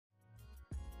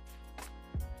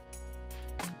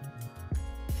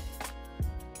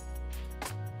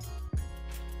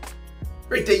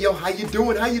Great day, yo. How you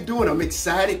doing? How you doing? I'm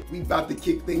excited. We about to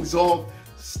kick things off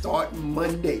starting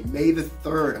Monday, May the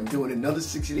 3rd. I'm doing another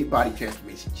 60-day body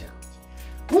transformation challenge.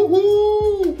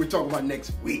 Woo-hoo! We're talking about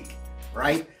next week,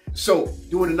 right? So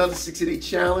doing another 60-day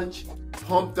challenge.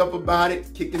 Pumped up about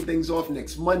it. Kicking things off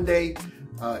next Monday.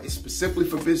 It's specifically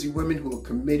for busy women who are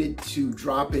committed to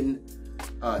dropping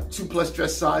 2+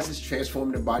 dress sizes,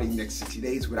 transforming their body in the next 60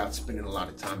 days without spending a lot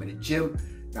of time in the gym,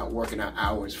 not working out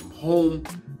hours from home,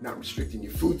 not restricting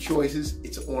your food choices.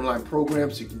 It's an online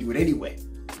program, so you can do it anyway,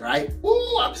 right?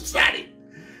 Ooh, I'm excited.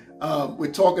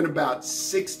 We're talking about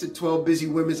 6 to 12 busy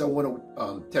women. I want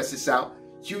to test this out.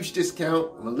 Huge discount.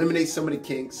 I'm gonna eliminate some of the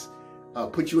kinks,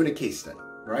 put you in a case study,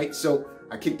 right? So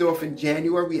I kicked off in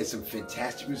January. We had some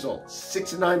fantastic results.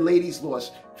 6 to 9 ladies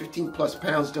lost 15+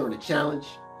 pounds during the challenge.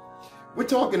 We're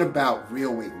talking about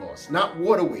real weight loss, not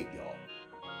water weight, y'all.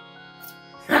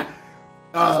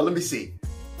 Let me see.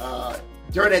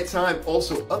 During that time,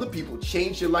 also, other people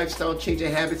changed their lifestyle, changed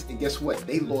their habits, and guess what?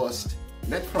 They lost, and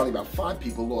that's probably about 5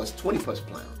 people lost 20+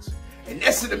 pounds. And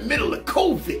that's in the middle of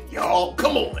COVID, y'all.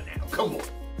 Come on now, come on.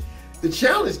 The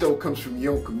challenge, though, comes from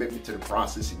your own commitment to the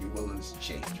process and your willingness to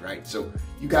change, right? So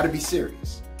you got to be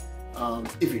serious.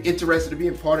 If you're interested in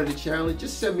being part of the challenge,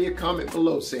 just send me a comment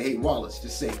below. Say, hey, Wallace,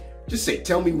 just say,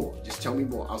 tell me more. Just tell me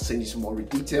more. I'll send you some more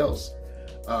details.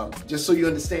 Just so you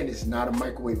understand, it's not a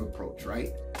microwave approach,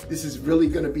 right? This is really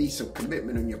going to be some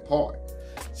commitment on your part.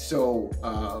 So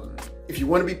if you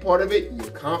want to be part of it, you're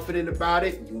confident about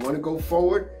it, you want to go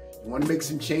forward, you want to make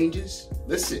some changes,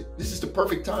 listen, this is the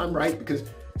perfect time, right? Because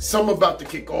some about to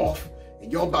kick off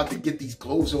and you're about to get these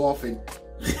clothes off and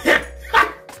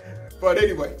but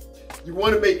anyway,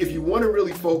 if you want to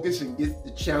really focus and get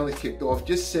the challenge kicked off,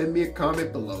 just send me a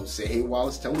comment below. Say, hey,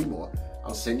 Wallace, tell me more.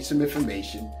 I'll send you some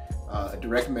information, a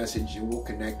direct message, and we'll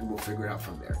connect and we'll figure it out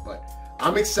from there. But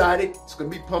I'm excited. It's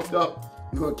going to be pumped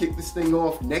up. We're going to kick this thing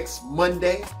off next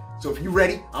Monday. So if you're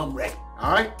ready, I'm ready.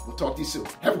 All right? We'll talk to you soon.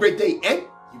 Have a great day, and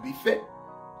you be fit.